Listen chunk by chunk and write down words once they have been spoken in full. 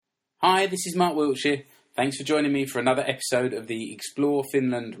Hi, this is Mark Wiltshire. Thanks for joining me for another episode of the Explore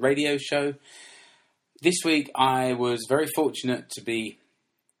Finland radio show. This week I was very fortunate to be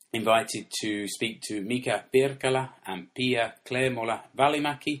invited to speak to Mika Pirkala and Pia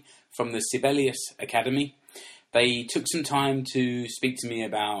Kleemola-Välimäki from the Sibelius Academy. They took some time to speak to me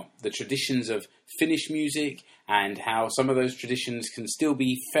about the traditions of Finnish music and how some of those traditions can still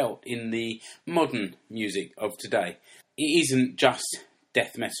be felt in the modern music of today. It isn't just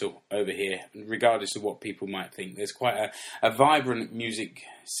death metal over here, regardless of what people might think. There's quite a vibrant music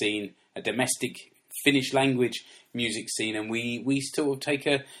scene, a domestic Finnish language music scene, and we still take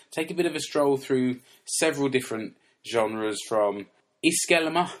a bit of a stroll through several different genres, from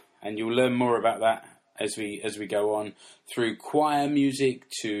iskelma, and you'll learn more about that as we go on, through choir music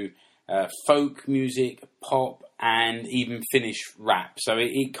to folk music, pop, and even Finnish rap. So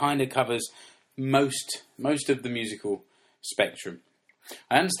it kind of covers most of the musical spectrum.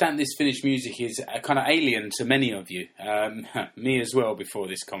 I understand this Finnish music is kind of alien to many of you, me as well, before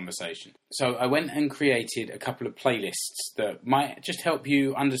this conversation. So I went and created a couple of playlists that might just help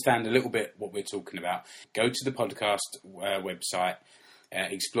you understand a little bit what we're talking about. Go to the podcast website,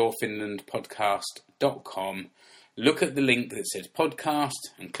 explorefinlandpodcast.com, look at the link that says podcast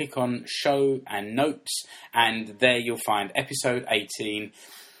and click on show and notes, and there you'll find episode 18.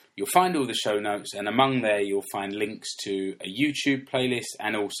 You'll find all the show notes, and among there you'll find links to a YouTube playlist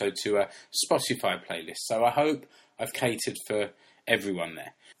and also to a Spotify playlist. So I hope I've catered for everyone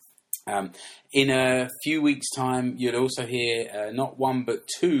there. In a few weeks' time, you'll also hear not one but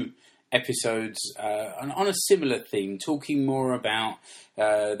two episodes on a similar theme, talking more about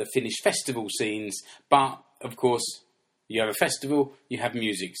the Finnish festival scenes. But, of course, you have a festival, you have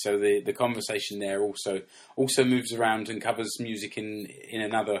music, so the conversation there also moves around and covers music in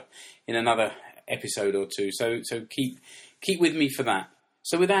another episode or two. So keep with me for that.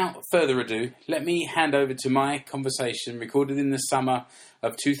 So without further ado, let me hand over to my conversation recorded in the summer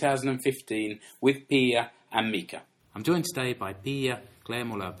of 2015 with Pia and Mika. I'm joined today by Pia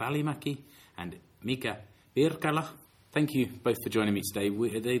Kleemola-Välimäki and Mika Pirkala. Thank you both for joining me today.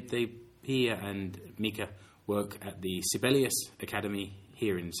 Pia and Mika work at the Sibelius Academy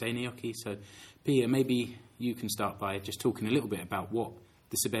here in Seinäjoki. So, Pia, maybe you can start by just talking a little bit about what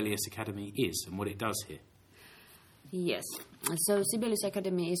the Sibelius Academy is and what it does here. Yes. So, Sibelius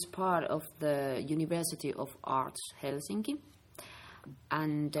Academy is part of the University of Arts Helsinki.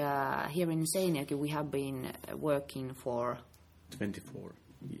 And here in Seinäjoki we have been working for 24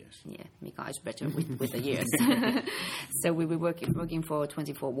 years. Yeah, Mika is better with the years. So we were working for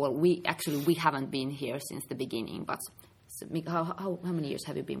 24. Well, we haven't been here since the beginning. But so Mika, how many years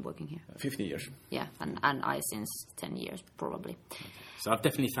have you been working here? 15 years. Yeah, and I since 10 years probably. Okay. So I've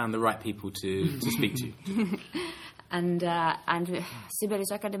definitely found the right people to speak to. And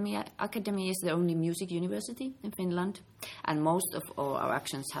Sibelius Academy is the only music university in Finland, and most of all our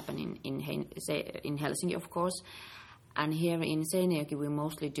actions happen in Helsinki, of course. And here in Seinäjoki, we're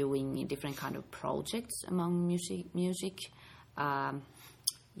mostly doing different kind of projects among music,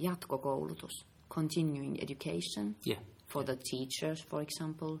 jatkokoulutus, continuing education for the teachers, for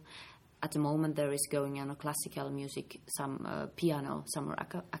example. At the moment, there is going on a classical music, piano summer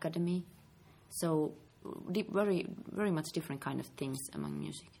academy. So very, very much different kind of things among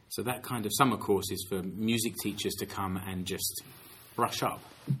music. So that kind of summer course is for music teachers to come and just brush up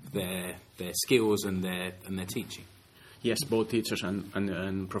their skills and their teaching. Yes, both teachers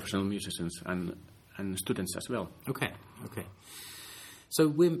and professional musicians and students as well. Okay. So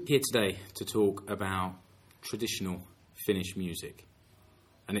we're here today to talk about traditional Finnish music.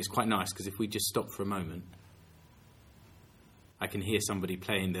 And it's quite nice because if we just stop for a moment, I can hear somebody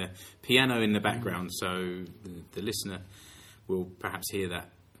playing the piano in the background, so the listener will perhaps hear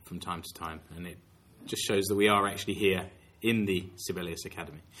that from time to time. And it just shows that we are actually here in the Sibelius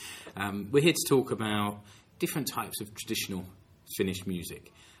Academy. We're here to talk about different types of traditional Finnish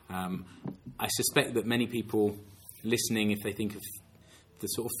music. I suspect that many people listening, if they think of the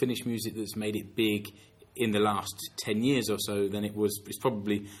sort of Finnish music that's made it big in the last 10 years or so, then it's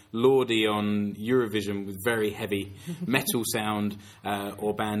probably Lordi on Eurovision with very heavy metal sound,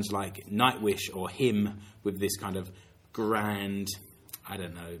 or bands like Nightwish or Him with this kind of grand,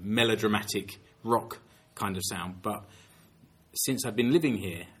 melodramatic rock kind of sound. But since I've been living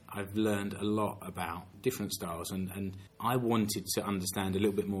here, I've learned a lot about different styles, and I wanted to understand a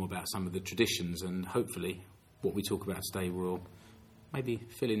little bit more about some of the traditions, and hopefully what we talk about today will maybe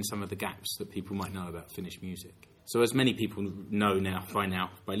fill in some of the gaps that people might know about Finnish music. So as many people know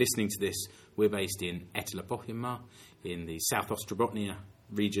by listening to this, we're based in Etelä-Pohjanmaa, in the South Ostrobothnia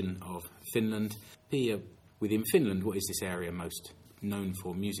region of Finland. Pia, within Finland, what is this area most known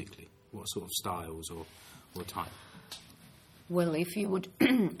for musically? What sort of styles or type? Well, if you would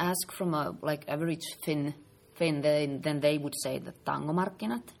ask from a average Finn, then they would say the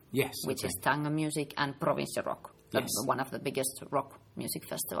Tangomarkkinat, Yes. which okay. is tango music, and Provinssi Rock, Yes. one of the biggest rock music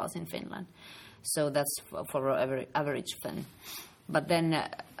festivals in Finland. So that's for average Finn. But then,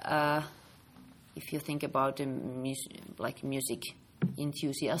 if you think about music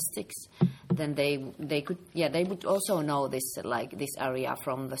enthusiasts, then they would also know this area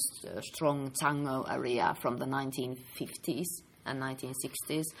from the strong tango area from the 1950s and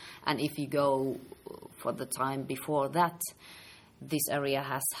 1960s, and if you go for the time before that, this area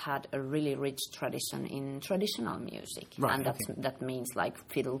has had a really rich tradition in traditional music, right, and okay. that means like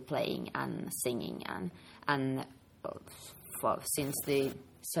fiddle playing and singing and since the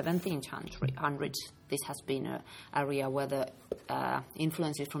 1700s, this has been an area where the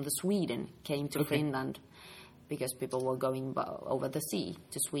influences from the Sweden came to Finland, because people were going over the sea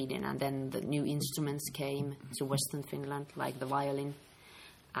to Sweden, and then the new instruments came to Western Finland, like the violin,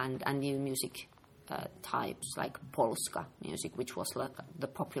 and new music types like Polska music, which was the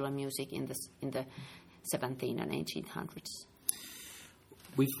popular music in the 17 and 1800s.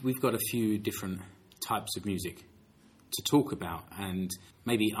 We've got a few different types of music to talk about, and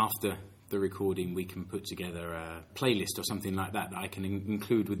maybe after the recording we can put together a playlist or something like that I can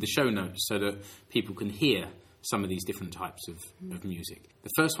include with the show notes so that people can hear some of these different types of music.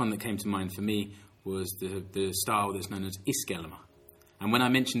 The first one that came to mind for me was the style that's known as Iskelma. And when I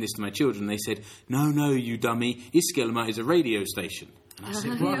mentioned this to my children, they said, no, you dummy, Iskelma is a radio station. And I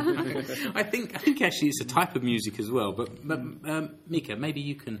said, well, I think actually it's a type of music as well. But Mika, maybe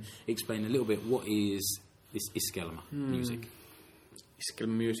you can explain a little bit what is this Iskelma music.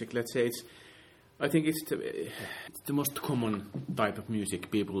 Iskelma music, let's say I think it's the most common type of music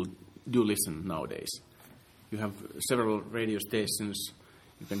people do listen nowadays. You have several radio stations,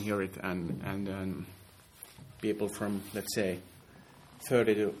 you can hear it, and people from, let's say,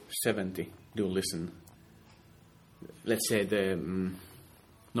 30 to 70 do listen. Let's say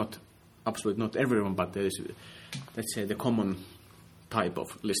not everyone, but there is, let's say, the common type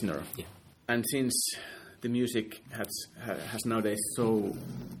of listener. Yeah. And since the music has nowadays so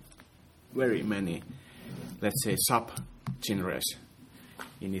very many, let's say, sub-genres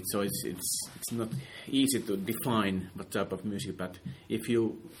in it, so it's not easy to define what type of music. But if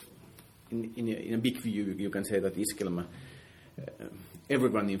you, in a big view, you can say that Iskelma,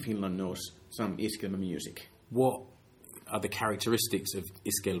 everyone in Finland knows some Iskelma music. What are the characteristics of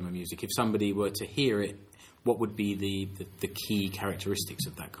Iskelma music? If somebody were to hear it, what would be the key characteristics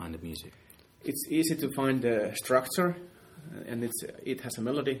of that kind of music? It's easy to find the structure, and it has a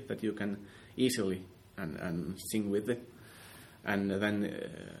melody that you can easily and sing with it, and then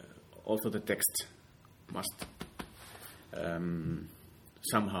also the text must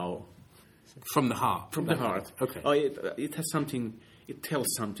somehow from the heart. From the heart. Okay. Oh, it has something. It tells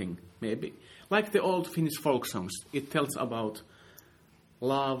something, maybe like the old Finnish folk songs. It tells about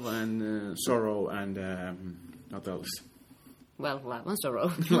love and sorrow and what else? Well, love and sorrow.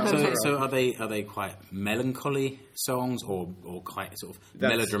 So are they quite melancholy songs or quite sort of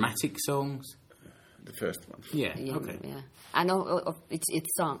melodramatic songs? The first one. Yeah. Yeah, Okay. yeah. I know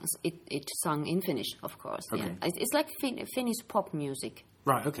it's sung in Finnish, of course. Okay. Yeah. It's like Finnish pop music.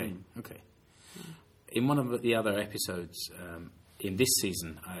 Right. Okay. Okay. In one of the other episodes in this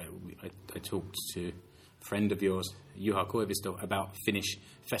season, I talked to a friend of yours, Juha Koivisto, about Finnish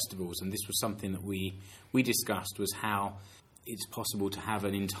festivals, and this was something that we discussed, was how it's possible to have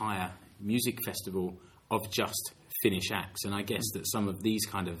an entire music festival of just Finnish acts, and I guess that some of these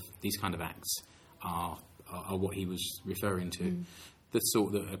kind of acts are what he was referring to, the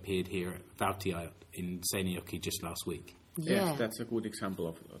sort that appeared here at Valtiajat in Seinäjoki just last week. Yeah. Yes, that's a good example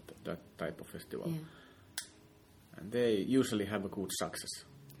of that type of festival. Yeah. And they usually have a good success.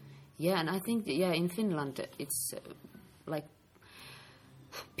 Yeah, and I think in Finland it's like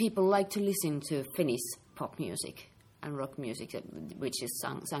people like to listen to Finnish pop music and rock music, which is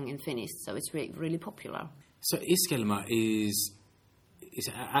sung in Finnish, so it's really popular. So Iskelma is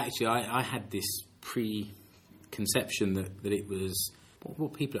actually, I had this preconception that it was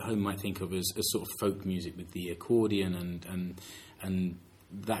what people at home might think of as sort of folk music with the accordion and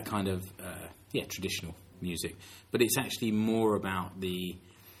that kind of traditional music, but it's actually more about the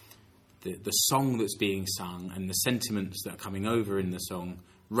song that's being sung and the sentiments that are coming over in the song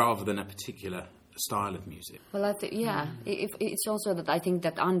rather than a particular style of music. Well, I think it's also that I think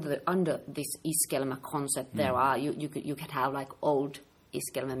that under this Iskelma concept there are you could have like old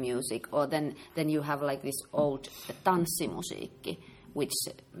Iskelma music, or then you have like this old tanssimusiikki, which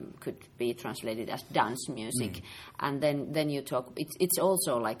could be translated as dance music. And then you talk, it's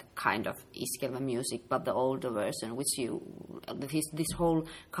also like kind of iskelmä music, but the older version, which this whole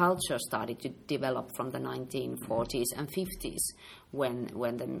culture started to develop from the 1940s and 50s when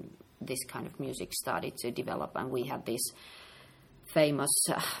this kind of music started to develop, and we had these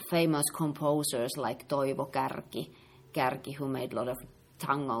famous composers like Toivo Kärki, who made a lot of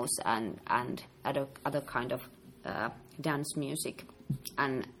tangos and other kind of dance music.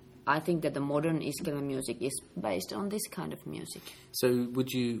 And I think that the modern iskelmä music is based on this kind of music. So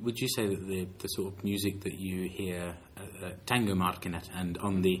would you say that the sort of music that you hear at Tango Markkinat and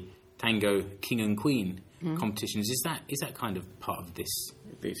on the Tango King and Queen competitions, is that kind of part of this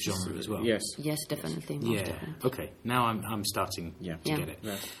genre as well? Yes. Yes, definitely. Definitely. Okay. Now I'm starting to get it.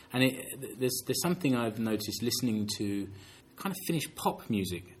 Yeah. And there's something I've noticed listening to kind of Finnish pop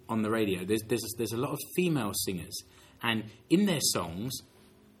music on the radio. There's a lot of female singers, and in their songs,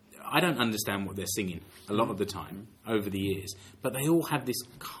 I don't understand what they're singing a lot of the time over the years, but they all have this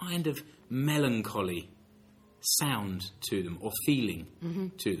kind of melancholy sound to them or feeling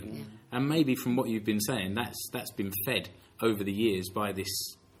to them. Yeah. And maybe from what you've been saying, that's been fed over the years by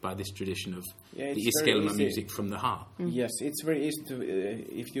this tradition of the iskelmä music from the heart. Yes, it's very easy to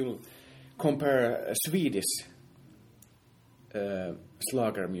if you compare Swedish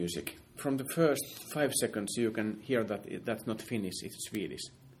Schlager music. From the first 5 seconds you can hear that that's not Finnish, it's Swedish.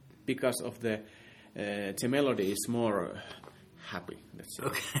 Because of the melody is more happy, let's say.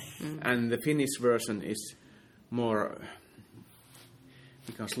 Okay. And the Finnish version is more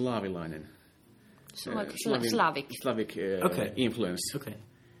Slavilainen. Slavic influence. Okay.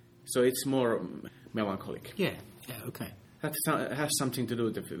 So it's more melancholic. Yeah, okay. That has something to do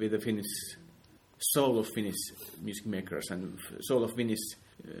with the Finnish soul of Finnish music makers and soul of Finnish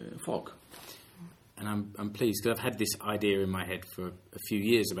folk. And I'm pleased because I've had this idea in my head for a few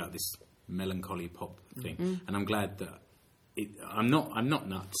years about this melancholy pop thing, and I'm glad that I'm not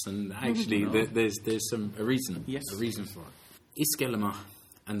nuts. And actually, there's a reason. Yes. A reason for it. Iskelmä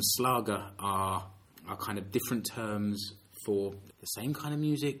and Schlager are kind of different terms for the same kind of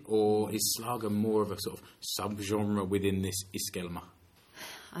music, or is Schlager more of a sort of subgenre within this iskelmä?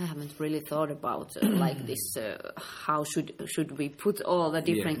 I haven't really thought about like this. How should we put all the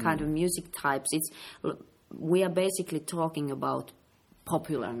different kind of music types? We are basically talking about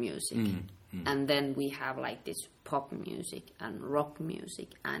popular music, and then we have like this pop music and rock music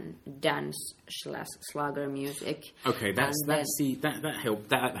and dance Schlager music. Okay,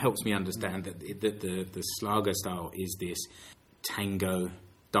 that helps me understand that the Schlager style is this tango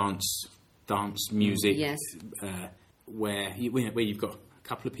dance music. Yes, where you've got a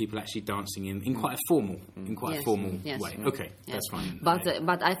couple of people actually dancing in quite a formal way. Okay, that's fine.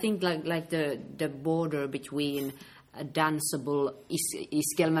 But I think like the border between danceable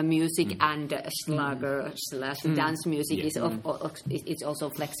iskelmä music and Schlager / dance music it's also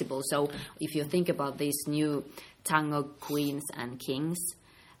flexible. So if you think about these new tango queens and kings,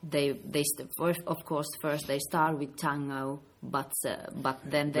 they first they start with tango, but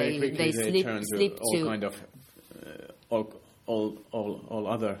then they slip to all to kind of all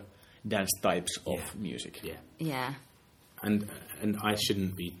other dance types of music. Yeah. And I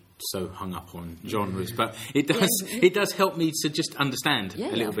shouldn't be so hung up on genres, but it does help me to just understand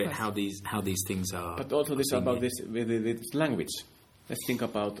a little bit how these things are. But also this about this with language. Let's think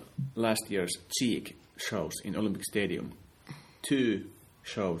about last year's Cheek shows in Olympic Stadium. 2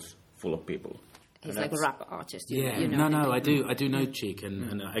 shows full of people. He's like a rap artist. Yeah. You know No, I do know Cheek,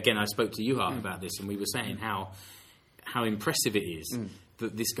 and again I spoke to Juha about this, and we were saying how impressive it is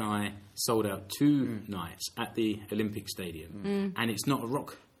that this guy sold out 2 nights at the Olympic Stadium, and it's not a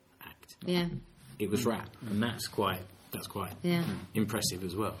rock act. Yeah, it was rap, and that's quite impressive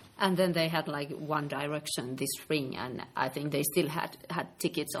as well. And then they had like One Direction this spring, and I think they still had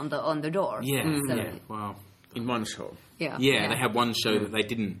tickets on the door. Yeah, wow. In one show. Yeah, they had one show that they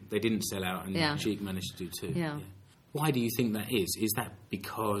didn't sell out, and Cheek managed to do 2. Yeah. Why do you think that is? Is that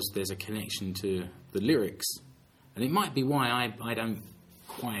because there's a connection to the lyrics? And it might be why I don't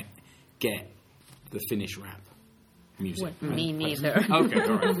quite get the Finnish rap music. Well, me neither. Okay,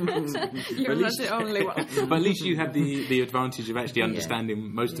 all right. You're not the only one. But at least you have the advantage of actually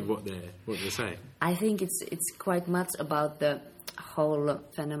understanding most of what they're saying. I think it's quite much about the whole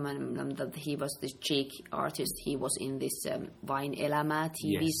phenomenon that he was this Cheek artist. He was in this Vain Elämää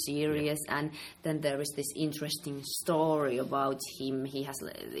TV series, and then there is this interesting story about him.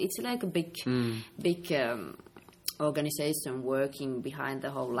 It's like a big organization working behind the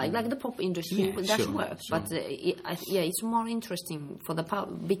whole, like the pop industry does work, but it's more interesting for the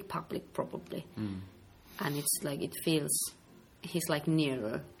big public probably, and it's like it feels he's like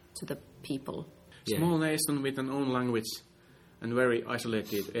nearer to the people. Yeah. Small nation with an own language and very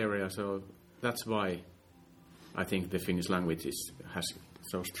isolated area, so that's why I think the Finnish language has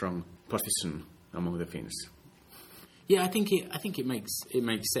so strong position among the Finns. Yeah, I think it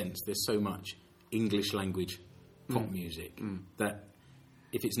makes sense. There's so much English language pop music that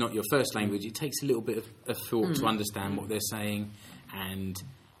if it's not your first language, it takes a little bit of thought to understand what they're saying, and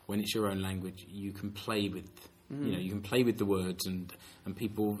when it's your own language, you can play with you can play with the words, and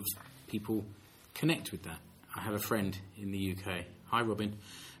people connect with that. I have a friend in the UK. Hi, Robin.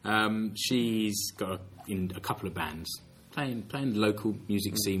 She's got in a couple of bands playing the local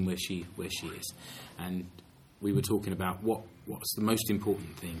music scene where she is, and we were talking about what's the most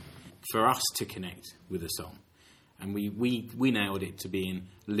important thing for us to connect with a song, and we nailed it to being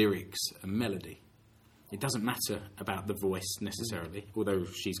lyrics and melody. It doesn't matter about the voice necessarily, although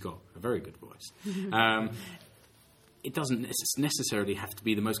she's got a very good voice. It doesn't necessarily have to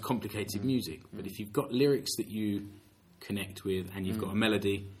be the most complicated music, but if you've got lyrics that you connect with and you've got a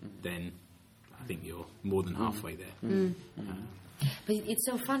melody, then I think you're more than halfway there. But it's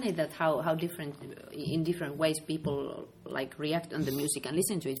so funny that how different, in different ways, people like react on the music and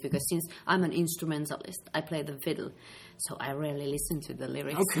listen to it. Because since I'm an instrumentalist, I play the fiddle, so I rarely listen to the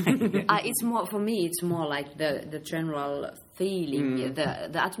lyrics. Okay. It's more for me. It's more like the general feeling,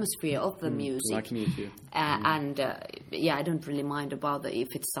 the atmosphere of the music. Like me too. And I don't really mind about if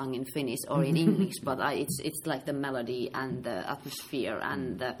it's sung in Finnish or in English, but it's like the melody and the atmosphere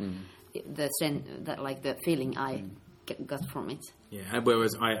and the feeling I got from it. Yeah,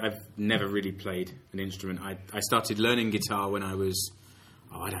 whereas I've never really played an instrument. I started learning guitar when I was,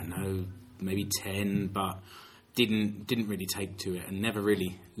 I don't know, maybe 10, but didn't really take to it and never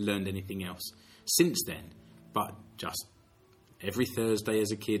really learned anything else since then. But just every Thursday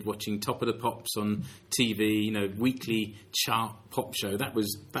as a kid watching Top of the Pops on TV, weekly chart pop show, that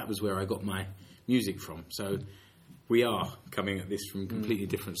was where I got my music from. So we are coming at this from completely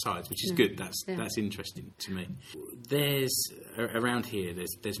different sides, which is good. That's interesting to me. There's around here.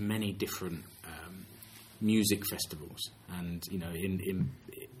 There's many different music festivals, and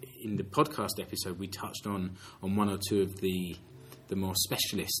in the podcast episode we touched on one or two of the more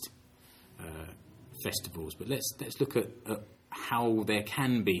specialist festivals. But let's look at how there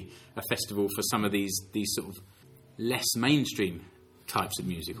can be a festival for some of these sort of less mainstream types of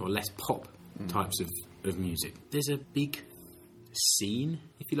music or less pop types of music. There's a big scene,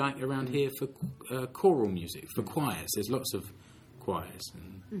 if you like, around here for choral music, for choirs. There's lots of choirs.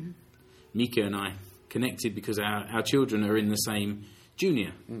 And Mika and I connected because our children are in the same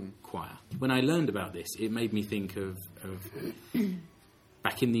junior choir. When I learned about this, it made me think of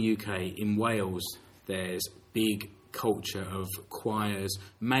back in the UK, in Wales, there's big culture of choirs,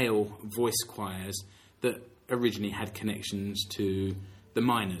 male voice choirs, that originally had connections to the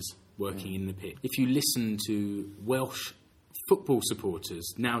miners working in the pit. If you listen to Welsh football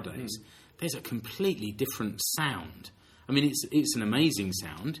supporters nowadays, there's a completely different sound. I mean, it's an amazing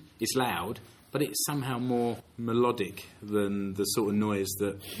sound. It's loud, but it's somehow more melodic than the sort of noise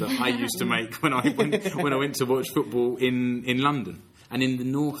that I used to make when I went to watch football in London. And in the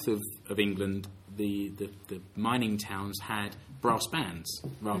north of England, the mining towns had brass bands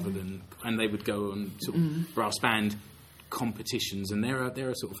rather than, and they would go on sort of brass band competitions, and there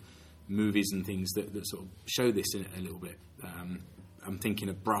are sort of movies and things that sort of show this a little bit. I'm thinking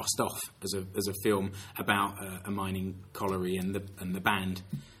of Brassed Off as a film about a mining colliery and the band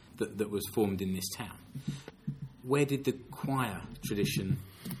that was formed in this town. Where did the choir tradition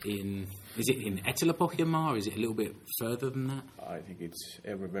is it in Etelä-Pohjanmaa, or is it a little bit further than that? I think it's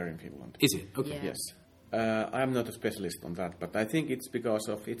everywhere in Finland. Is it? Okay. Yeah. Yes. I'm not a specialist on that, but I think it's because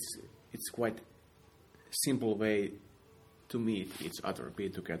of it's quite simple way to meet each other, be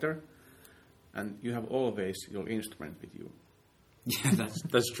together, and you have always your instrument with you. Yeah,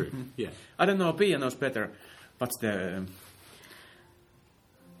 that's true. Yeah. I don't know, Pia knows better. What's the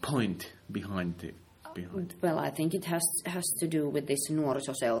point behind it? Well, I think it has to do with this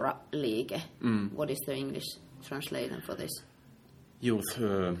nuorisoseuraliike. What is the English translation for this? Youth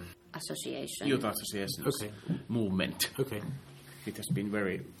Association. Youth associations. Okay. Movement. Okay. It has been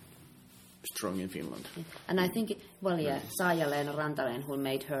very strong in Finland. And I think, Saija-Leena Rantanen, who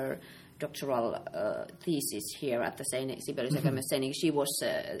made her doctoral thesis here at the Sibelius Academy, she was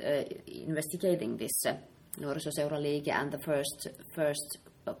investigating this nuorisoseuraliike and the first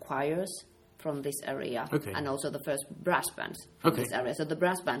choirs from this area, and also the first brass bands from this area. So the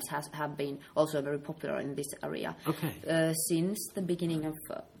brass bands have been also very popular in this area since the beginning of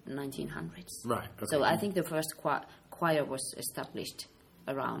 1900s. Right. Okay. So I think the first choir was established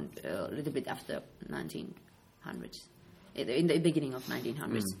around a little bit after 1900s. in the beginning of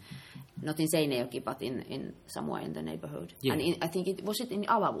 1900s. Not in Seinäjoki, but in somewhere in the neighborhood. Yeah. And I think it was in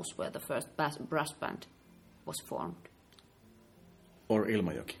Alavus where the first brass band was formed. Or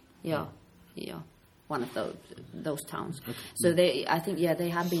Ilmajoki. Yeah, one of those towns. Okay. So they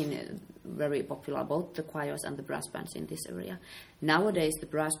have been very popular, both the choirs and the brass bands in this area. Nowadays, the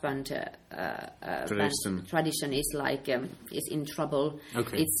brass band tradition is is in trouble.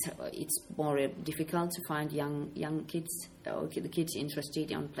 Okay. It's more difficult to find young kids, or the kids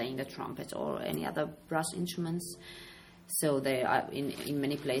interested in playing the trumpet or any other brass instruments. So they are in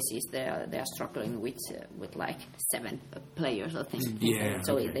many places they are struggling with like 7 players or things. Yeah.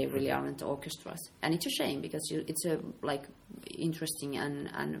 So they really aren't orchestras, and it's a shame because it's a like interesting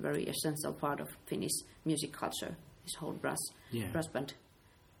and very essential part of Finnish music culture. This whole brass band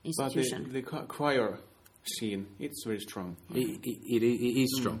institution. But the choir scene, it's very strong. It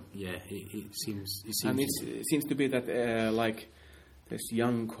is strong. Yeah, it seems. And it seems to be that like there's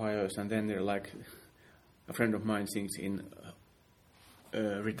young choirs, and then they're like. A friend of mine sings in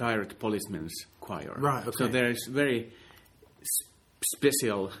retired policeman's choir. Right, okay. So there is very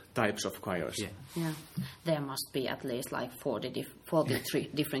special types of choirs. Yeah. There must be at least like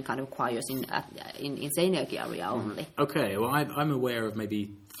 43 different kind of choirs in Seinäjoki area only. Okay, well, I'm aware of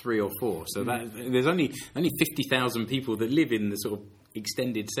maybe 3 or 4. So that there's only 50,000 people that live in the sort of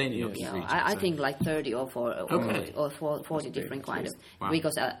extended Seinäjoki region. I think like 30 or 40 different kind of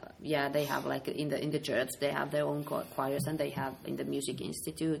because they have like in the church they have their own choirs, and they have in the music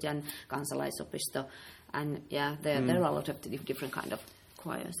institute and Kansalaisopisto, and there are a lot of different kind of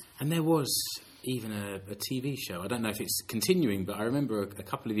choirs. And there was even a TV show. I don't know if it's continuing, but I remember a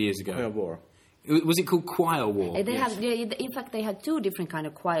couple of years ago. Choir War. Was it called Choir War? In fact, they had 2 different kind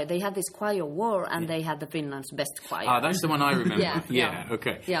of choir. They had this Choir War, and they had the Finland's Best Choir. That's the one I remember.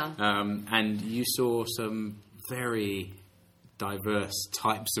 Okay. Yeah. And you saw some very diverse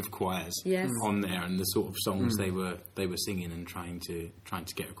types of choirs on there, and the sort of songs they were singing and trying to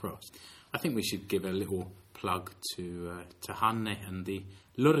get across. I think we should give a little plug to Hanne and the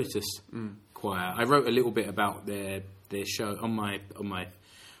Loritus choir. I wrote a little bit about their show on my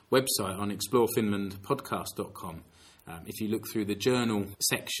website on explorefinlandpodcast.com. If you look through the journal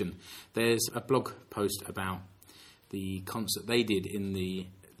section, there's a blog post about the concert they did in the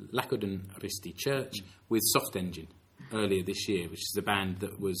Lakoden Risti Church with Soft Engine earlier this year, which is the band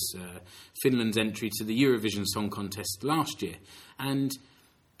that was Finland's entry to the Eurovision Song Contest last year. And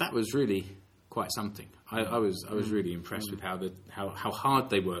that was really quite something. I was really impressed with how hard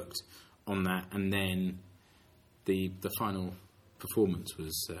they worked on that, and then the final performance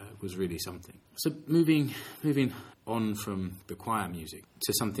was really something. So moving on from the choir music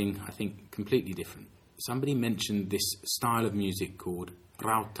to something I think completely different. Somebody mentioned this style of music called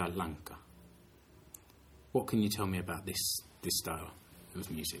rautalanka. What can you tell me about this style of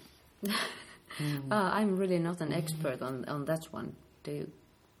music? I'm really not an expert on that one.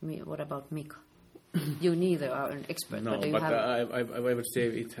 What about Mika? You neither are an expert. No, but I would say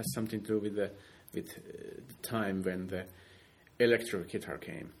it has something to do with the time when the electric guitar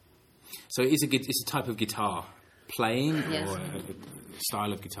came. So it's a type of guitar playing, or a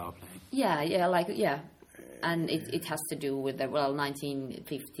style of guitar playing? And it has to do with the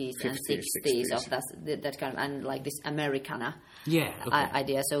 1950s and 60s of that kind of, and like this Americana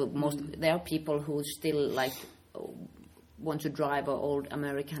idea. So there are people who still like want to drive old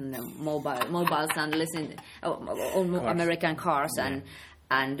American mobiles and listen old American cars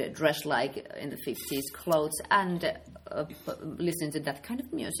and dress like in the 50s clothes and listen to that kind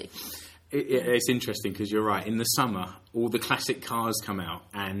of music. It's interesting because you're right. In the summer, all the classic cars come out,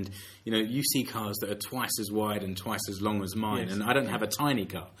 and you see cars that are twice as wide and twice as long as mine. Yes. And I don't have a tiny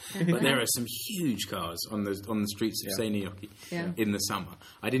car, but there are some huge cars on the streets of Seinäjoki in the summer.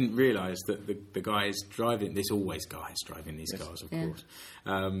 I didn't realise that the guys driving. There's always guys driving these cars, of course.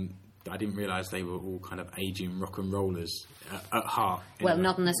 I didn't realise they were all kind of aging rock and rollers at heart. Well,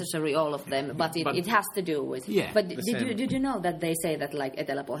 not necessarily all of them, but it has to do with... Yeah. But did you know that they say that like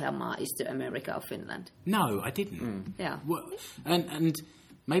Etelä-Pohjanmaa is to America of Finland? No, I didn't. Yeah. Well, and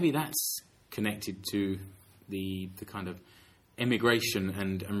maybe that's connected to the kind of emigration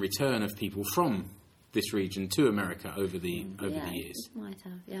and return of people from this region to America over the years. It might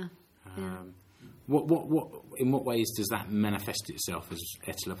have, What in what ways does that manifest itself as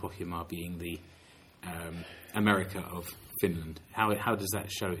Etelä-Pohjanmaa being the America of Finland? How does that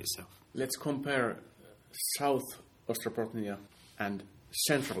show itself? Let's compare South Ostrobothnia and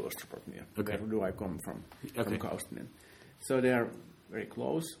Central Ostrobothnia. Okay. Where do I come from? From Kaustinen. So they are very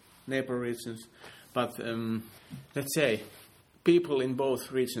close neighbor regions, but let's say people in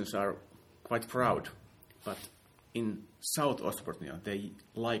both regions are quite proud, but in South Osbornia, they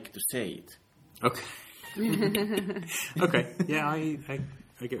like to say it. Okay. Okay. Yeah, I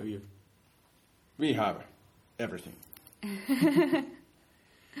get what you. We have everything.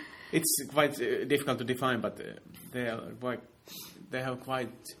 It's quite difficult to define, but they have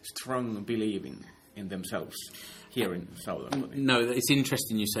quite strong belief in themselves here in South Osbornia. No, it's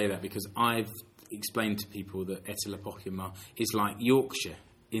interesting you say that, because I've explained to people that Etelä-Pohjanmaa is like Yorkshire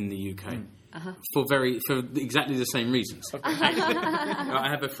in the UK. For exactly the same reasons. I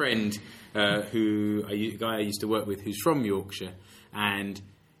have a friend a guy I used to work with, who's from Yorkshire, and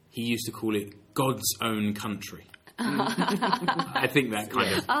he used to call it God's own country. I think that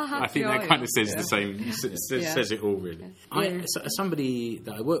kind of says the same, says it all really. Somebody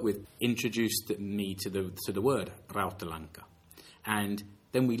that I work with introduced me to the word Rautalanka, and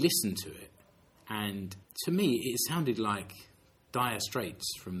then we listened to it, and to me it sounded like Dire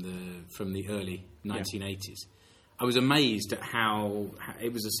Straits from the early 1980s. I was amazed at how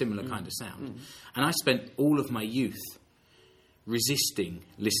it was a similar kind of sound. And I spent all of my youth resisting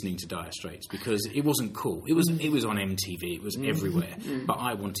listening to Dire Straits because it wasn't cool. It was on MTV. It was everywhere. But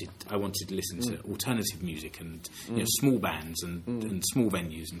I wanted to listen to alternative music and small bands and small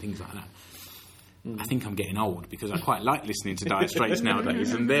venues and things like that. I think I'm getting old because I quite like listening to Dire Straits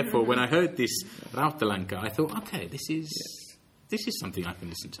nowadays, and therefore when I heard this Rautalanka, I thought, okay, this is something I can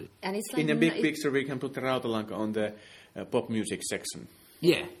listen to. And it's like in a big picture, we can put the Rautalanka on the pop music section.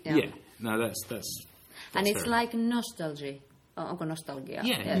 Yeah. No, that's and it's like nostalgia. Onko nostalgia?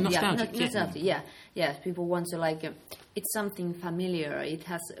 Yeah, nostalgia. Nostalgia. Yeah. People want to it's something familiar. It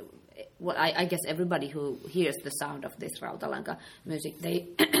has. Well, I guess everybody who hears the sound of this Rautalanka music, they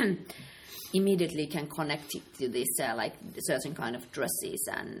immediately can connect it to this certain kind of dresses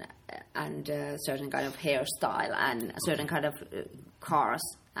and certain kind of hairstyle and certain kind of cars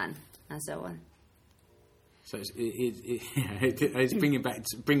and so on. So it's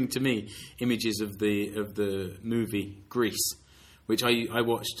bringing to me images of the movie Grease, which I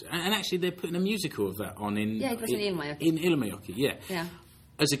watched, and actually they're putting a musical of that on in it was in Ilmajoki. In Ilmajoki, yeah.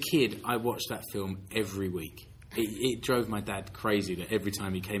 As a kid, I watched that film every week. It drove my dad crazy that every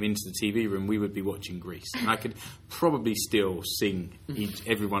time he came into the TV room, we would be watching Grease. And I could probably still sing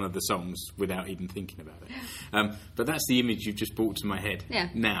every one of the songs without even thinking about it. But that's the image you've just brought to my head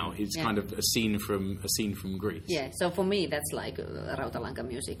now. It's kind of a scene from Grease. Yeah, so for me, that's like Rautalanka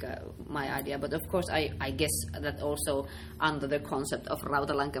music, my idea. But of course, I guess that also under the concept of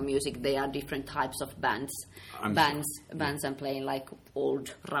Rautalanka music, there are different types of bands and playing like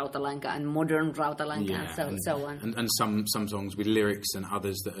old Rautalanka and modern Rautalanka and so on. And some songs with lyrics and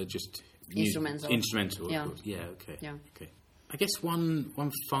others that are just instrumental. Yeah. Okay. I guess one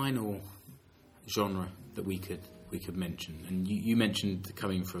final genre that we could mention, and you mentioned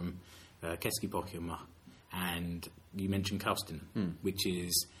coming from Keski-Pohjanmaa, and you mentioned Kaustinen, which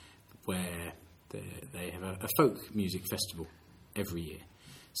is where they have a folk music festival every year.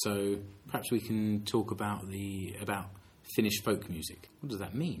 So perhaps we can talk about Finnish folk music. What does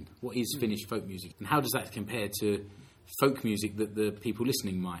that mean? What is Finnish folk music? And how does that compare to folk music that the people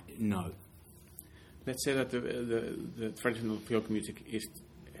listening might know? Let's say that the traditional folk music is...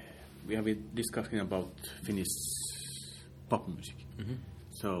 we have been discussing about Finnish pop music.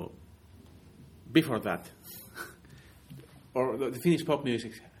 So, before that, or the Finnish pop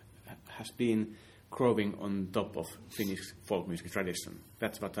music has been growing on top of Finnish folk music tradition.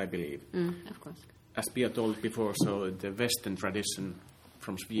 That's what I believe. Of course. As Pia told before, so the Western tradition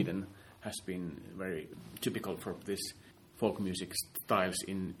from Sweden has been very typical for this folk music styles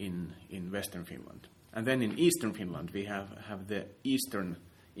in Western Finland. And then in Eastern Finland, we have the Eastern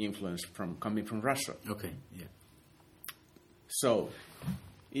influence coming from Russia. Okay, yeah. So,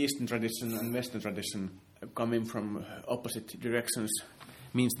 Eastern tradition and Western tradition coming from opposite directions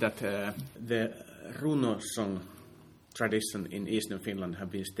means that the runo song tradition in Eastern Finland have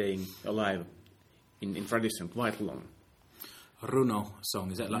been staying alive in tradition quite long. Runo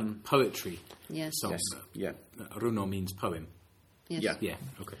song, is that like poetry? Yes. Song? Yes. Yeah. Runo means poem. Yes. Yeah.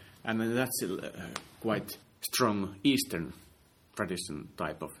 Okay. And that's quite strong Eastern tradition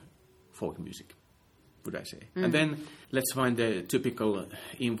type of folk music, would I say. And then let's find the typical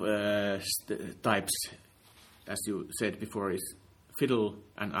types, as you said before, is fiddle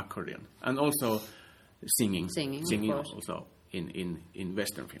and accordion, and also singing also in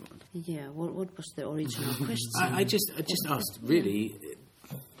Western Finland. Yeah. What was the original question? I just asked. Really,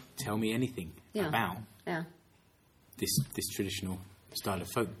 tell me anything about this traditional style of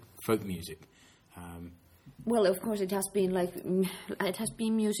folk music. Well, of course, it has been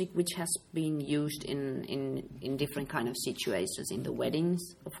music which has been used in different kind of situations, in the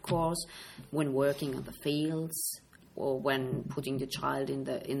weddings, of course, when working on the fields, or when putting the child in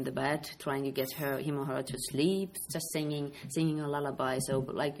the bed, trying to get him or her to sleep, just singing a lullaby. So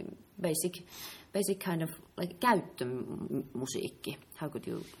like basic kind of like käyttömusiikki. How could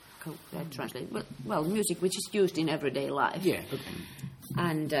you translate? Well, music which is used in everyday life. Yeah. Okay.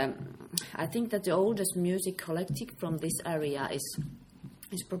 And I think that the oldest music collected from this area is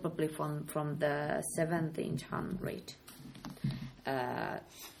probably from the 1700s.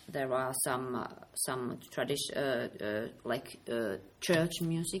 There are some tradition like church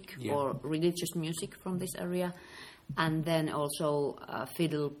music or religious music from this area, and then also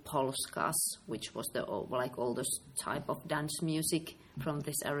fiddle polskas, which was the oldest type of dance music from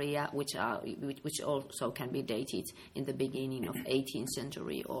this area, which also can be dated in the beginning of 18th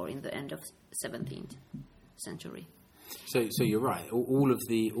century or in the end of 17th century. So you're right. All of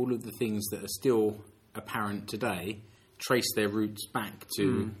the things that are still apparent today trace their roots back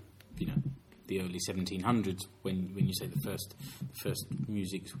to the early 1700s when you say the first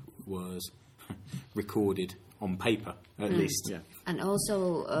music was recorded on paper at least. Yeah. And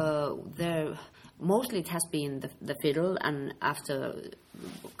also mostly it has been the fiddle, and after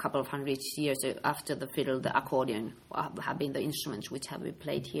a couple of hundred years after the fiddle, the accordion have been the instruments which have been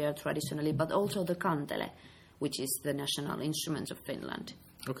played here traditionally, but also the kantele, which is the national instrument of Finland.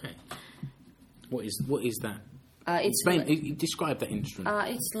 Okay. What is that? Describe that instrument.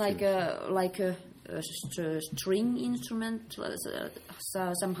 It's like a string instrument,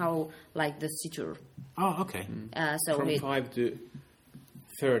 somehow like the sitar. Oh, okay. From 5 to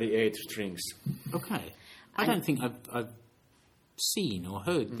 38 strings. Okay. I don't think I've seen or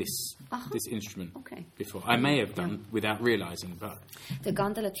heard this instrument before. I may have done without realising, but the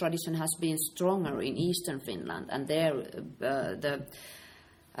kantele tradition has been stronger in eastern Finland, and there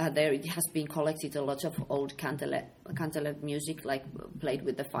it has been collected a lot of old kantele music, like played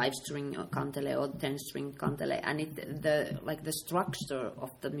with the 5-string kantele or 10-string kantele, and the structure of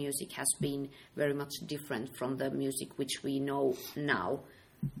the music has been very much different from the music which we know now.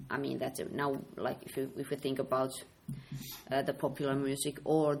 I mean that now, like if we think about the popular music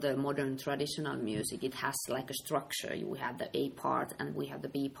or the modern traditional music, it has like a structure. We have the A part and we have the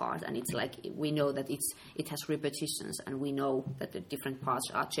B part, and it's like we know that it has repetitions, and we know that the different parts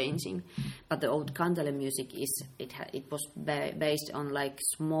are changing. But the old kantele music it was based on like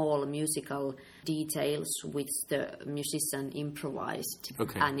small musical details which the musician improvised,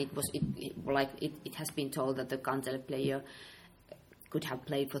 and it has been told that the kantele player could have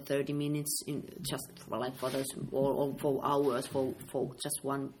played for 30 minutes for those, or for hours for just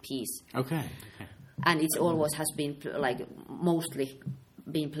one piece. Okay. And it always has been mostly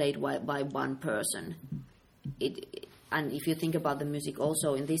been played by one person. And if you think about the music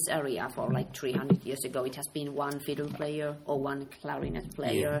also in this area for like 300 years ago, it has been one fiddle player or one clarinet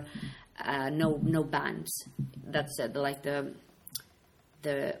player, no bands. That's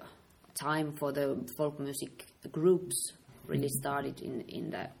the time for the folk music groups really started in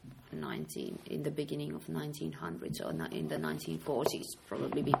the beginning of 1900s, or in the 1940s.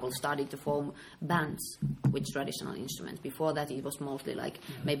 Probably people started to form bands with traditional instruments. Before that, it was mostly like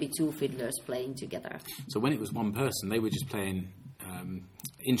maybe 2 fiddlers playing together. So when it was one person, they were just playing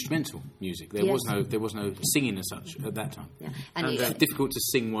instrumental music. There was no singing as such at that time. Yeah. And it's difficult to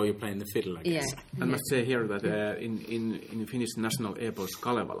sing while you're playing the fiddle, I guess. I must say here that in Finnish national epos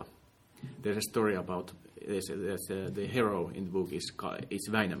Kalevala, there's a story about the hero in the book is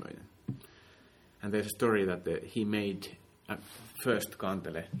Väinämöinen, and there's a story that he made first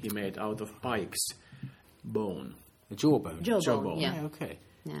kantele he made out of pike's bone, a jawbone. Jawbone. Yeah. Okay.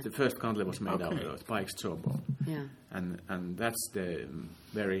 Yeah. The first kantele was made out of pike's jawbone. Yeah. And that's the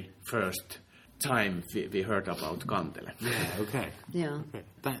very first time we heard about kantele. Yeah. Okay. Yeah. Okay.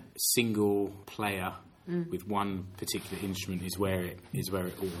 That single player with one particular instrument is where it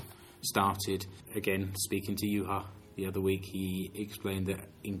all started. Again, speaking to Juha the other week, he explained that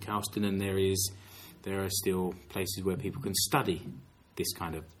in Kaustinen there are still places where people can study this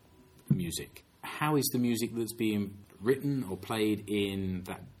kind of music. How is the music that's being written or played in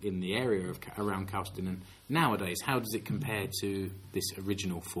the area around Kaustinen nowadays? How does it compare to this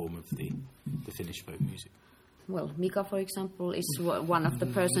original form of the Finnish folk music? Well, Mika, for example, is one of the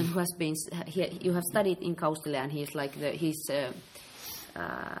person who has been you have studied in Kaustinen, and he's like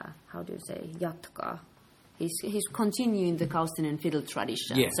how do you say, jatkaa. He's continuing the Kaustinen fiddle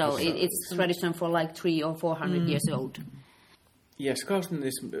tradition. Yeah, so it's tradition for like 300 or 400 years old. Yes, Kaustinen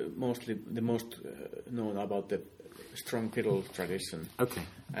is mostly the most known about the strong fiddle tradition. Okay.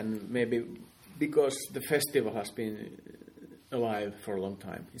 And maybe because the festival has been alive for a long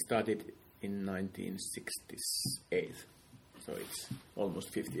time. It started in 1968, so it's almost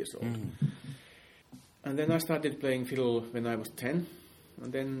 50 years old. And then I started playing fiddle when I was 10,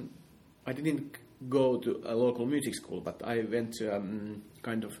 and then I didn't go to a local music school, but I went to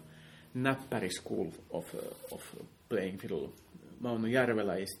kind of näppäri school of playing fiddle. Mauno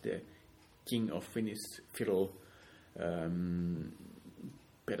Järvelä is the king of Finnish fiddle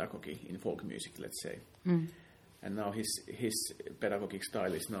pedagogy in folk music, let's say. And now his pedagogic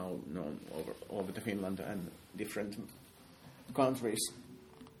style is now known all over the Finland and different countries,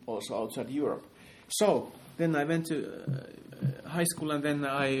 also outside Europe. So then I went to high school, and then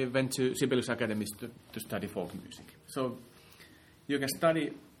I went to Sibelius Academy to study folk music. So you can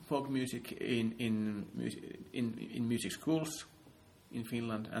study folk music in music schools in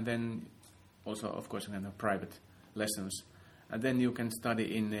Finland, and then also, of course, you can have private lessons, and then you can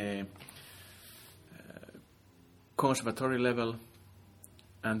study in a conservatory level,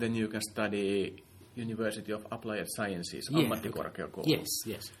 and then you can study University of Applied Sciences, Ammattikorkeakoulu.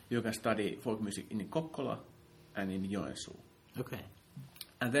 Yes. You can study folk music in Kokkola and in Joensuu. Okay.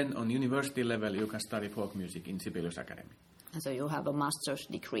 And then on university level, you can study folk music in Sibelius Academy. And so you have a master's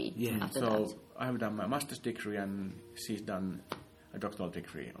degree after so that. I have done my master's degree, and she's done a doctoral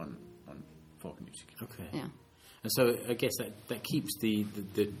degree on folk music. Okay. Yeah. And so I guess that keeps the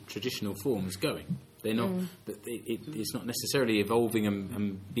traditional forms going. They're not. It's not necessarily evolving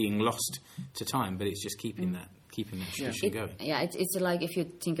and being lost to time, but it's just keeping that tradition going. Yeah, it's like if you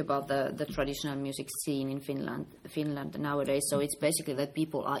think about the traditional music scene in Finland nowadays. So it's basically that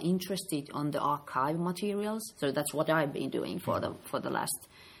people are interested on the archive materials. So that's what I've been doing for the last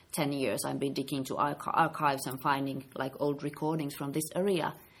 10 years. I've been digging to archives and finding like old recordings from this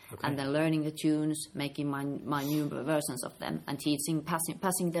area. Okay. And then learning the tunes, making my new versions of them, and teaching,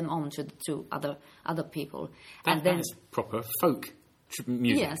 passing them on to other people. And then that's proper folk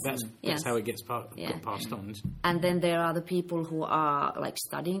music. Yes, that's how it gets passed on. And then there are the people who are like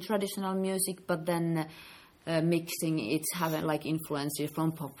studying traditional music, but then mixing it, having like influences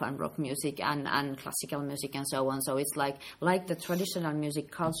from pop and rock music and classical music and so on. So it's like the traditional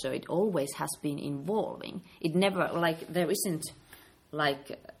music culture. It always has been evolving. It never there isn't.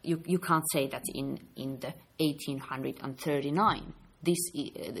 Like you can't say that in the 1839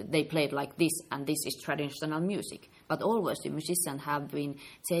 they played like this and this is traditional music, but always the musicians have been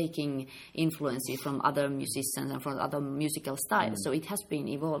taking influences from other musicians and from other musical styles. So it has been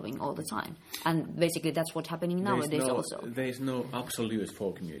evolving all the time, and basically that's what's happening nowadays. Also, there is no absolute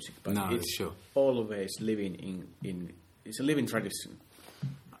folk music, but it's sure. always living in it's a living tradition.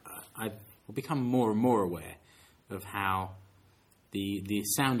 I've become more and more aware of how the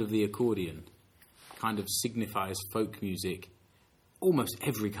sound of the accordion kind of signifies folk music almost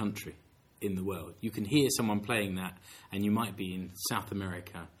every country in the world. You can hear someone playing that, and you might be in South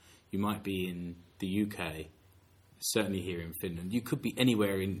America, you might be in the UK, certainly here in Finland. You could be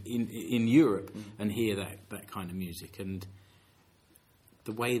anywhere in Europe and hear that kind of music. And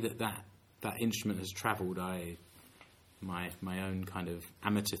the way that instrument has travelled, my own kind of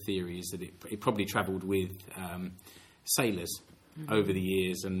amateur theory is that it probably travelled with sailors over the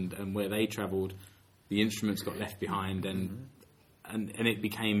years, and where they travelled, the instruments got left behind, and it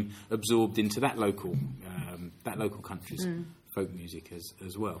became absorbed into that local country's folk music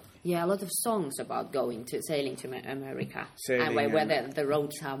as well. Yeah, a lot of songs about sailing to America, and where the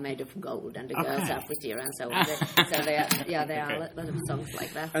roads are made of gold and the girls are prettier and so on. So there are a lot of songs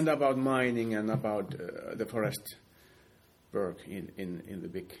like that. And about mining and about the forest work in the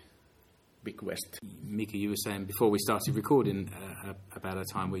Big West. Mika, you were saying before we started recording about a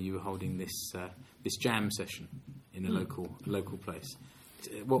time where you were holding this jam session in a local place.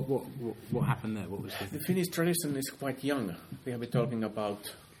 What happened there? What was the Finnish tradition is quite young. We have been talking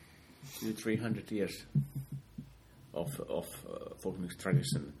about 300 years of folk music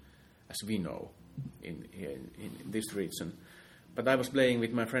tradition as we know in this region. But I was playing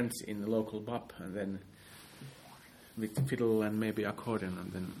with my friends in the local pub, and then with fiddle and maybe accordion,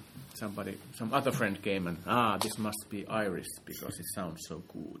 and then some other friend came and this must be Irish because it sounds so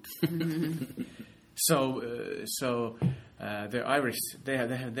good. So the Irish they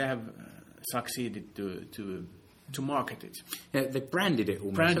have succeeded to market it. Yeah, they branded it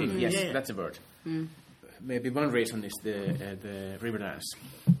almost. Branded, yes, that's a word. Maybe one reason is the Riverdance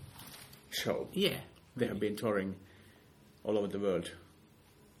show. Yeah, they have been touring all over the world.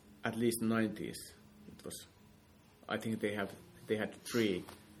 At least in the 90s, it was. I think they had 3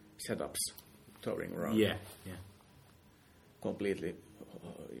 setups touring around. Yeah. Completely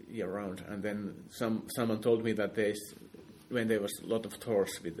year round. And then someone told me that there's when there was a lot of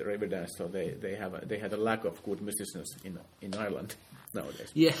tours with Riverdance, so they had a lack of good musicians in Ireland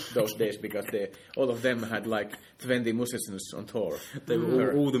nowadays. Yeah. Those days, because all of them had like 20 musicians on tour. They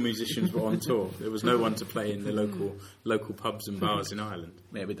were all the musicians were on tour. There was no one to play in the local pubs and bars in Ireland.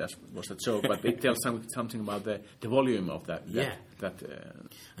 Maybe that was a joke, but it tells something about the volume of that. And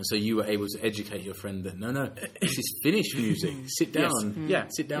so you were able to educate your friend that no, this is Finnish music. Sit down,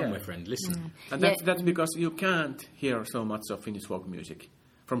 sit down, my friend. Listen. And that's because you can't hear so much of Finnish folk music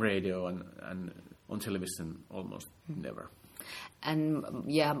from radio and on television almost never. And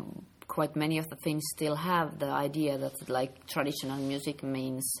quite many of the Finns still have the idea that like traditional music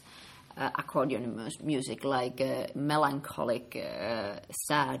means accordion music, like melancholic,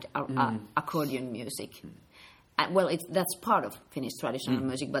 sad accordion music. That's part of Finnish traditional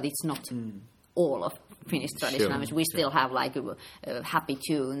music, but it's not all of Finnish traditional music. We still have like happy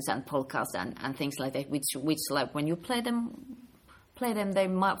tunes and polkas and things like that, which like when you play them, they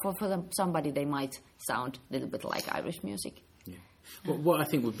might for somebody they might sound a little bit like Irish music. Yeah. Well, what I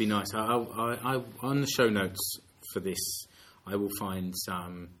think would be nice, I on the show notes for this, I will find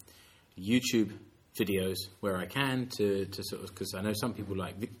some YouTube videos where I can to sort of, because I know some people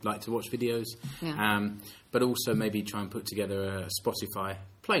like to watch videos, but also maybe try and put together a Spotify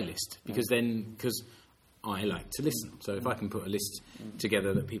playlist because I like to listen. So if I can put a list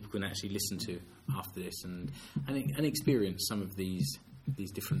together that people can actually listen to after this and experience some of these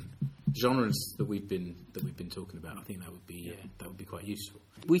different genres that we've been talking about, I think that would be quite useful.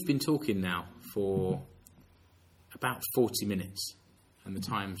 We've been talking now for about 40 minutes, and the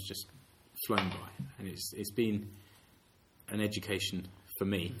time's just flown by, and it's been an education for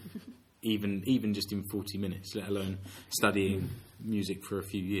me, even just in 40 minutes, let alone studying music for a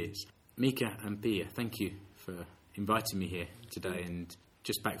few years. Mika and Pia, thank you for inviting me here today, and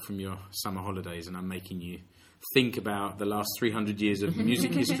just back from your summer holidays, and I'm making you think about the last 300 years of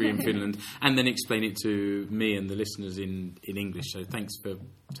music history in Finland and then explain it to me and the listeners in English. So thanks for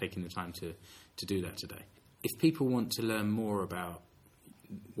taking the time to do that today. If people want to learn more about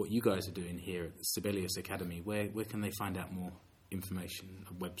what you guys are doing here at the Sibelius Academy, where can they find out more information,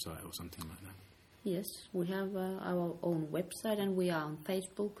 a website or something like that? Yes, we have our own website and we are on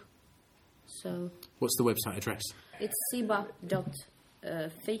Facebook. So what's the website address? It's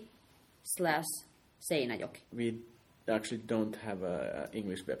siba.fi/Seinäjoki. We actually don't have an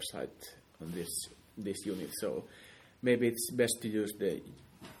English website on this unit, so maybe it's best to use the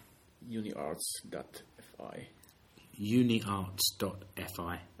uniarts.fi.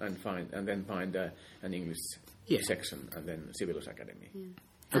 Uniarts.fi and then find an English section, and then Sibelius Academy. Yeah.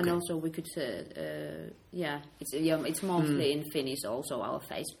 And also we could it's mostly in Finnish, also our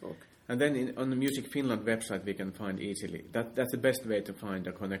Facebook. And then on the Music Finland website we can find easily that's the best way to find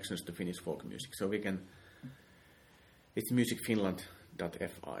the connections to Finnish folk music. So it's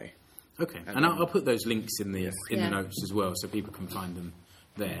musicfinland.fi. Okay, and I'll put those links in the notes as well, so people can find them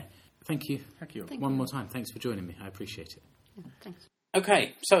there. Thank you. Thank you. One more time. Thanks for joining me. I appreciate it. Yeah, thanks.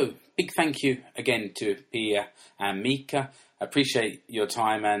 Okay, so big thank you again to Pia and Mika. I appreciate your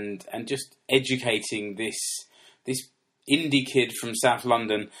time and just educating this indie kid from South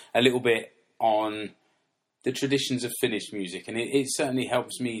London a little bit on the traditions of Finnish music, and it certainly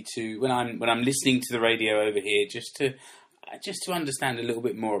helps me to when I'm listening to the radio over here just to understand a little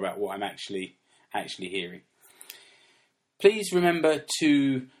bit more about what I'm actually hearing. Please remember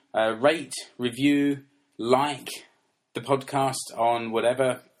to rate, review, like the podcast on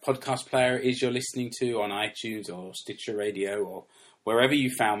whatever podcast player it is you're listening to, on iTunes or Stitcher Radio or wherever you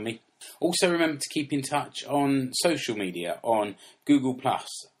found me. Also remember to keep in touch on social media, on Google+,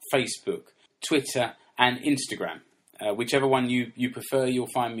 Facebook, Twitter and Instagram. Whichever one you prefer, you'll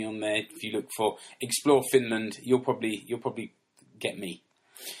find me on there. If you look for Explore Finland, you'll probably get me.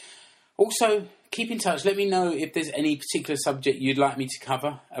 Also, keep in touch. Let me know if there's any particular subject you'd like me to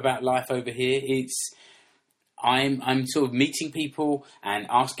cover about life over here. I'm sort of meeting people and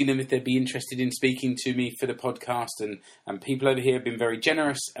asking them if they'd be interested in speaking to me for the podcast, and people over here have been very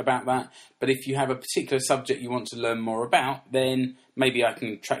generous about that. But if you have a particular subject you want to learn more about, then maybe I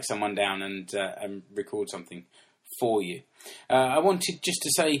can track someone down and record something for you. I wanted just to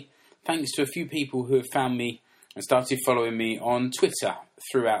say thanks to a few people who have found me and started following me on Twitter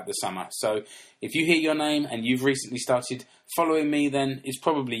throughout the summer. So if you hear your name and you've recently started following me, then it's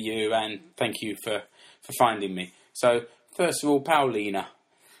probably you, and thank you for finding me. So first of all, Pauliina,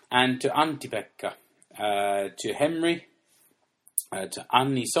 and to Antti-Pekka, to Henry, to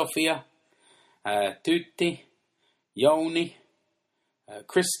Anni-Sofia, Tytti, Jouni,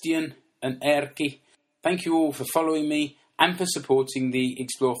 Christian and Erkki. Thank you all for following me and for supporting the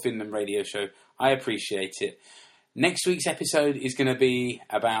Explore Finland radio show. I appreciate it. Next week's episode is going to be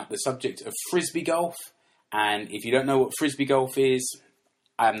about the subject of frisbee golf. And if you don't know what frisbee golf is,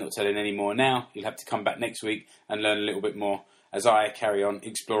 I'm not telling any more now. You'll have to come back next week and learn a little bit more as I carry on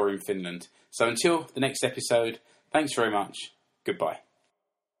exploring Finland. So until the next episode, thanks very much. Goodbye.